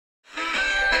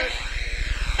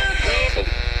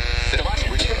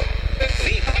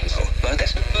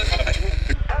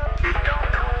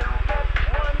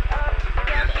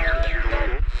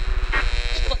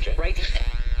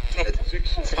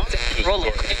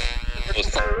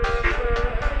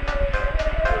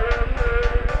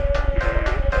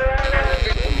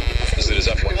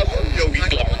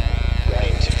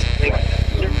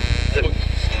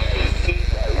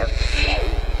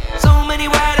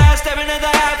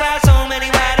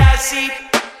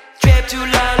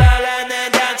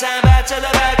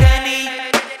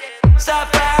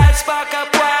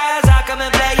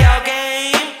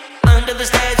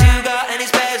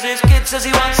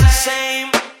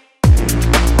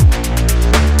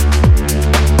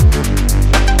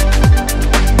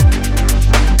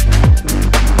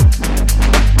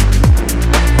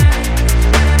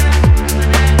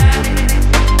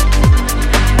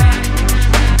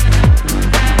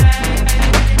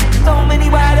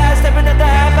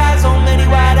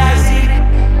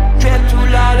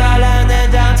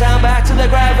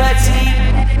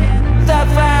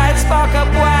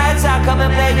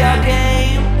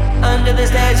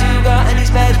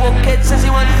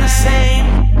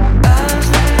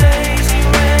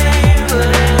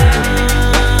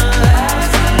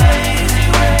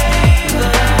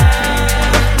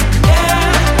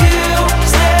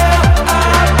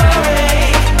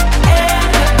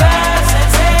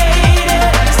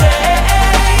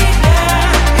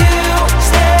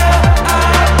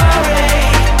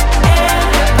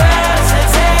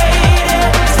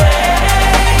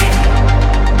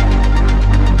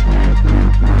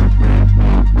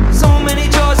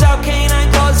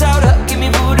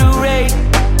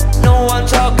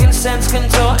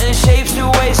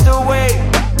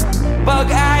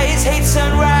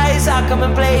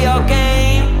and play your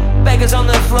game. Beggars on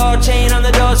the floor, chain on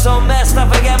the door, so messed I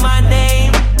forget my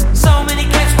name. So many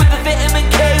clips with the vitamin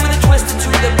K, with a twister to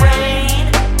the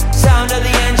brain. Sound of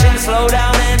the engine, slow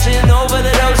down engine,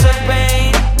 overdose of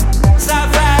pain. Stop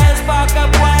fires, spark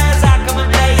up wires, I come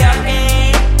and play your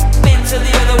game. Been to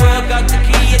the other world, got the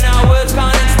key, and now words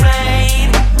can't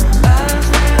explain. As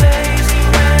the lazy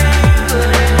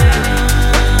raver,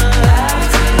 as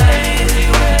the lazy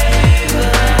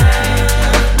raver.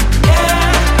 Yeah,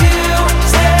 you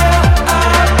still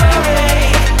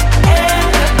operate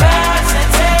incapacitated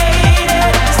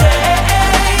state.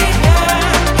 Yeah,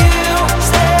 you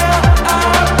still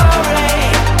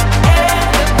operate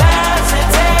incapacitated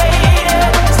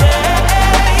state.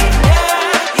 Yeah,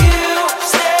 you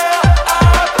still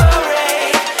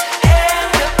operate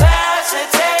incapacitated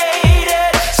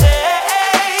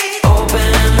state.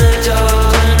 Open the door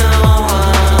to no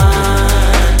one.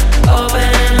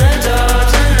 Open the door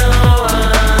to no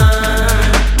one.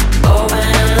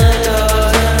 Open the door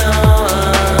to no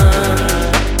one.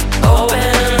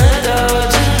 Open the door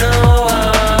to no one.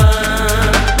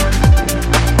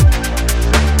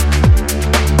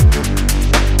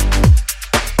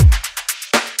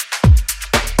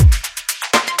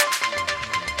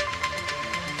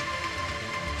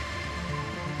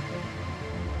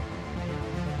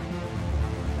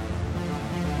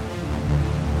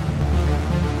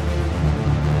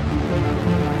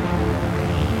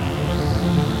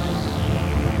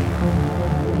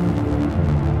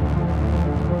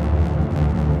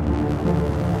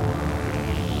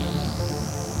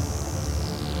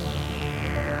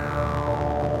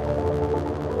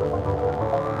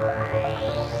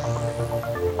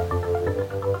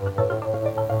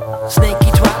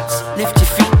 Snaky twats, lift your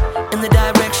feet in the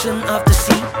direction of the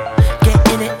sea. Get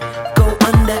in it, go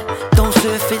under, don't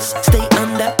surface, stay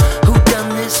under. Who done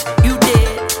this? You did.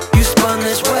 You spun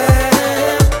this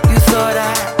web. You thought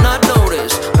I'd not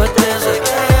notice, but there's a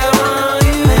web on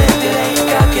you. Manipulate and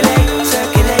calculate,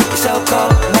 circulate your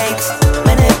so-called mates.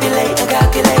 Manipulate and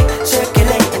calculate,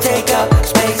 circulate and take up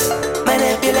space.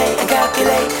 Manipulate and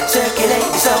calculate, circulate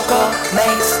your so-called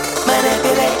mates.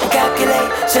 Manipulate and calculate,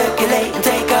 circulate and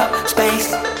take up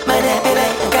space.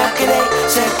 Manipulate and calculate,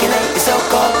 circulate your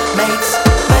so-called mates.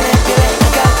 Manipulate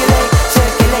and calculate,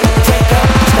 circulate and take up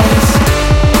space.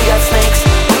 We got snakes,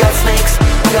 we got snakes,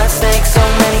 we got snakes, so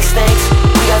many snakes.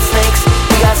 We got snakes,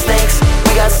 we got snakes,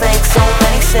 we got snakes, so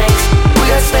many snakes. We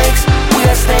got snakes, we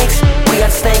got snakes, we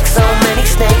got snakes, so many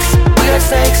snakes. We got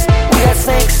snakes, we got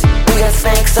snakes, we got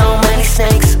snakes, so many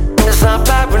snakes. It's not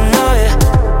paranoia,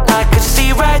 I could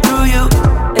see right through you.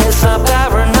 It's not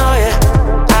paranoia,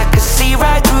 I could see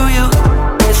right through you.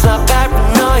 It's not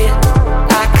paranoia,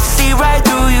 I could see right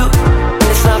through you.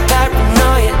 It's not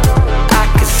paranoia, I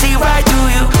could see right through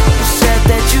you. You said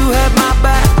that you had my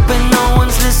back, but no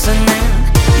one's listening.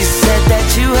 You said that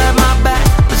you had my back,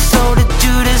 but so did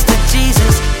Judas to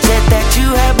Jesus. Said that you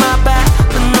had my back,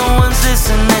 but no one's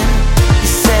listening. You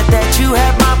said that you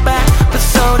had my back, but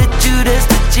so did Judas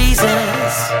to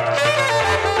Jesus.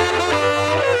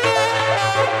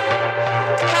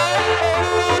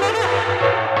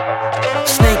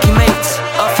 Snaky mates,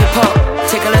 off your pop.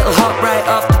 Take a little hop right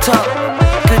off the top.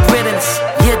 Good riddance,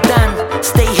 you're done.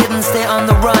 Stay hidden, stay on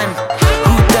the run.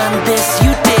 Who done this?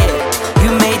 You did.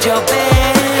 You made your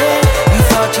bed. You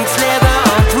thought you'd slither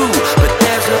on through, but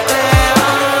there's a bear.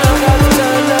 I got the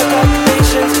time, I got the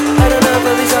patience. Had enough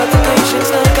of these altercations.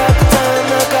 I got the time,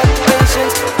 I got the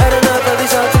patience. Had enough of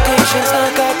these altercations. I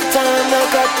got the time, I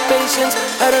got the patience.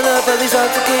 Had enough of these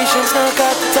altercations. I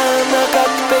got the time, I got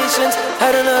the patience.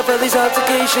 Had enough of these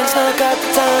altercations. I got the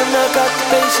time, I got the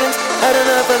patience. Had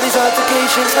enough of these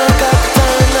altercations. I got the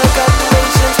time, I got the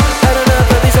patience. Had enough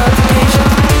of these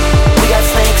altercations. We got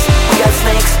snakes, we got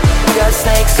snakes, we got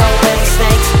snakes, so many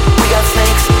snakes. We got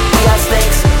snakes, we got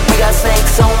snakes, we got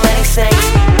snakes, so many snakes.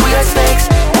 We got snakes,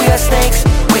 we got snakes,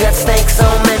 we got snakes, so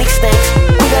many snakes.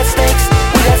 We got snakes,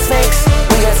 we got snakes,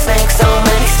 we got snakes, so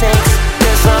many snakes.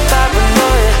 There's not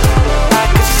paranoia, I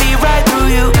could see right through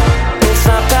you. It's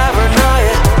not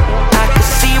paranoia, I could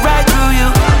see right through you.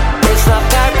 It's not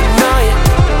paranoia,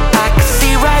 I could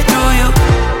see right through you.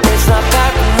 It's not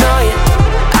paranoia,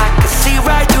 I could see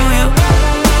right through you.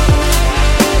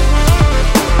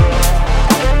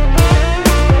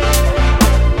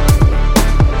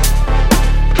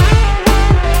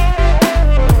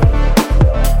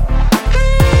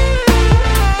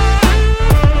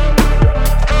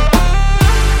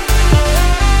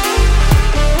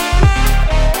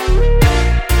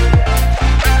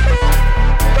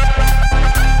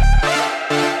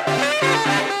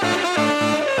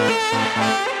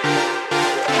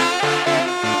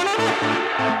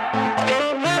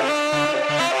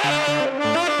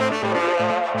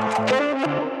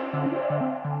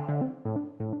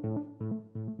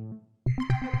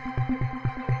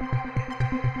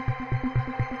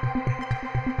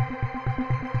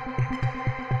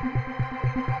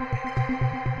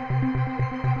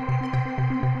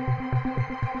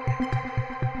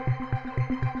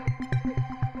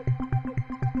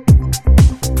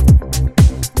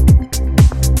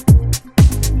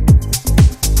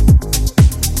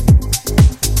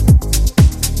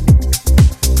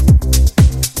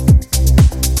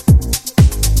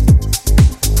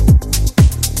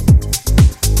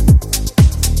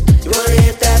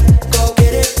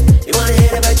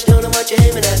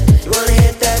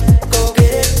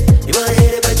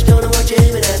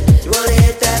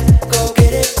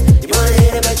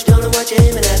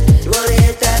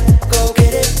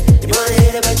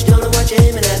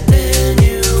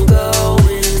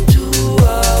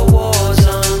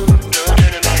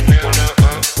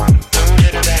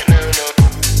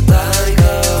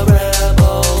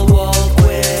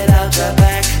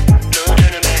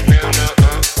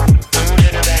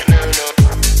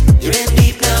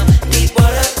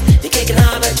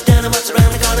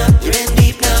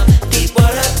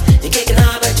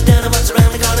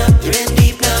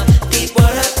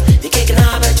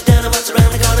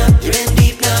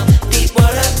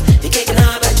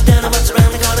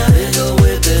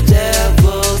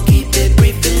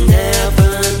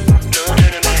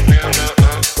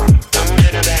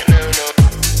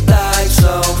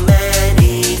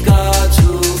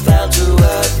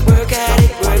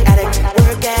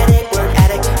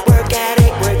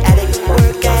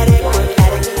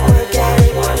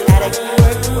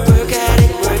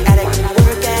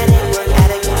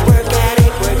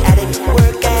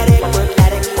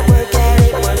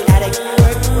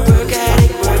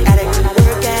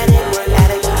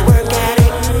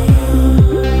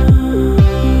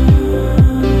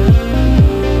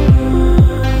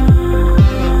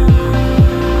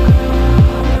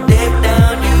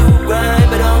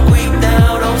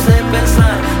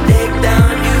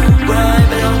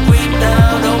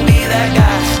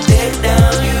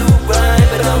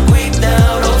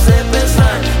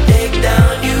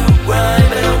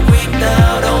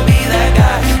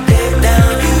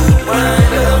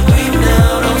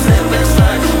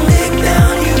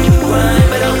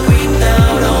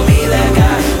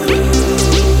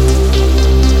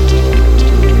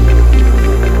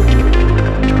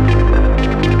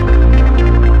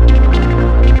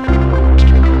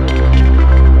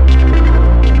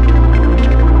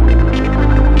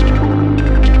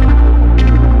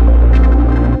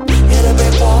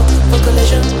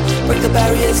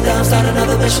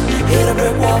 mission. Hit a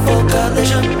brick wall for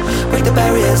collision. Break the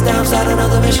barriers down, start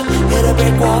another mission. Hit a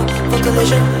brick wall for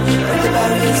collision. Break the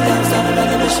barriers down, start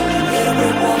another mission. Hit a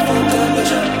brick wall for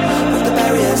collision. Break the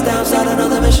barriers down, start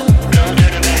another mission.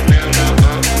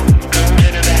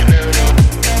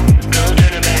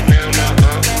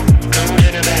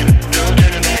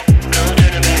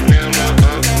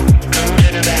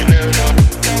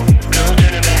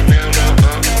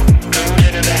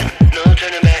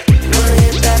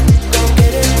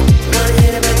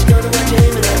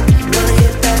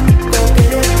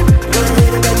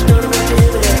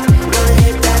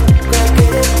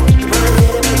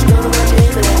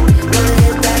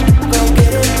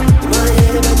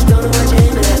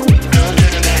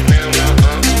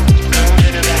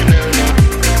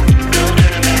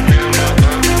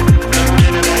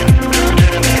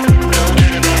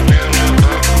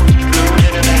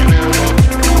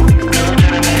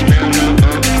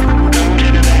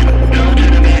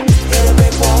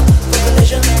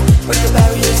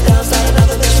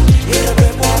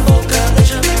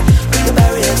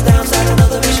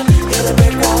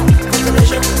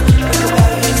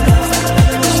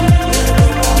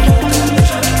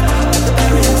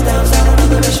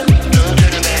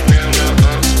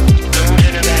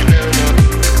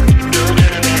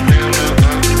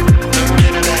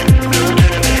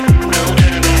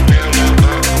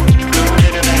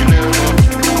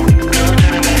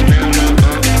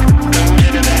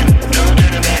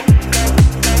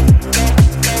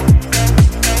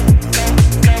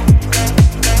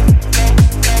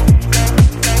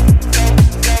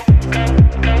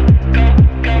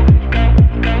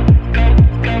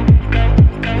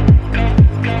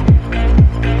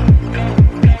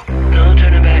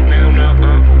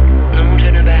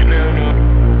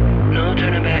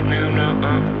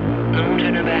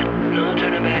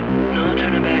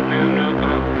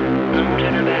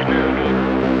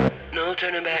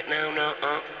 turning back,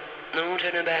 no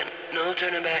turning back, no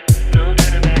turning back, no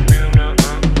turning back, no, no.